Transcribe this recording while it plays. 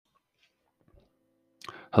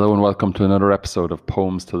Hello and welcome to another episode of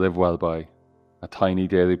Poems to Live Well By, a tiny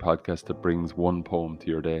daily podcast that brings one poem to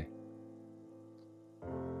your day.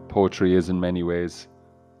 Poetry is in many ways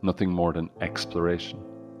nothing more than exploration,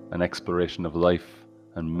 an exploration of life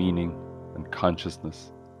and meaning and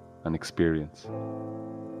consciousness and experience.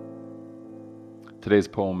 Today's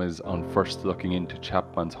poem is on first looking into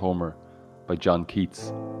Chapman's Homer by John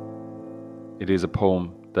Keats. It is a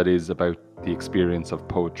poem that is about the experience of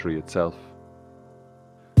poetry itself.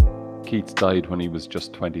 Keats died when he was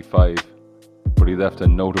just 25, but he left a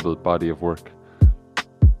notable body of work.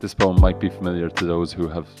 This poem might be familiar to those who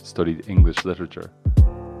have studied English literature.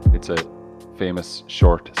 It's a famous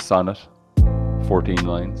short sonnet, 14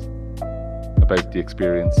 lines, about the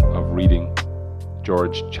experience of reading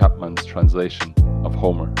George Chapman's translation of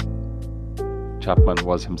Homer. Chapman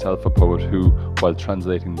was himself a poet who, while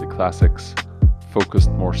translating the classics,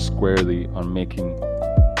 focused more squarely on making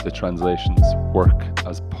the translations work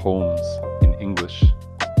as poems in English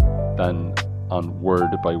than on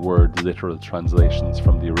word-by-word literal translations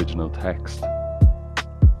from the original text.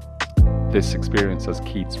 This experience, as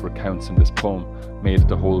Keats recounts in this poem, made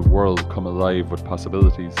the whole world come alive with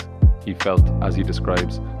possibilities. He felt, as he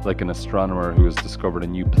describes, like an astronomer who has discovered a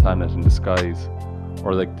new planet in the skies,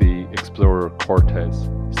 or like the explorer Cortez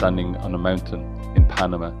standing on a mountain in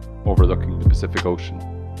Panama overlooking the Pacific Ocean,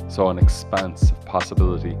 saw an expanse of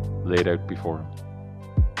possibility laid out before him.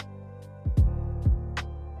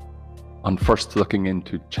 On first looking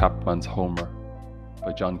into Chapman's Homer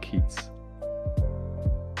by John Keats.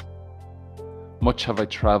 Much have I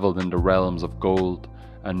travelled in the realms of gold,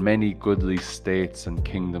 and many goodly states and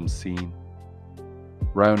kingdoms seen.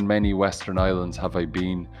 Round many western islands have I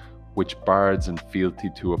been, which bards in fealty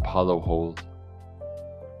to Apollo hold.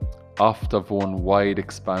 Oft of one wide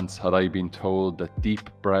expanse had I been told that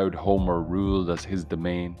deep-browed Homer ruled as his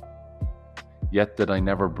domain. Yet did I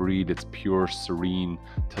never breathe its pure serene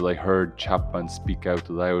till I heard Chapman speak out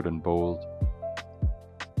loud and bold.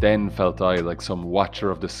 Then felt I like some watcher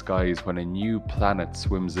of the skies when a new planet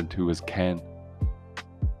swims into his ken,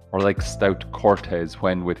 or like stout Cortez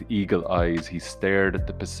when with eagle eyes he stared at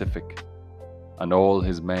the Pacific, and all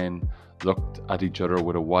his men looked at each other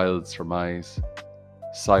with a wild surmise,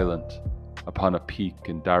 silent upon a peak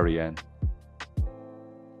in Darien.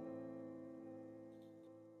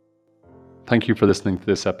 Thank you for listening to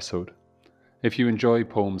this episode. If you enjoy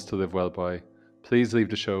Poems to Live Well By, please leave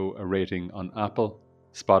the show a rating on Apple,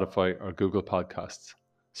 Spotify, or Google Podcasts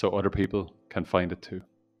so other people can find it too.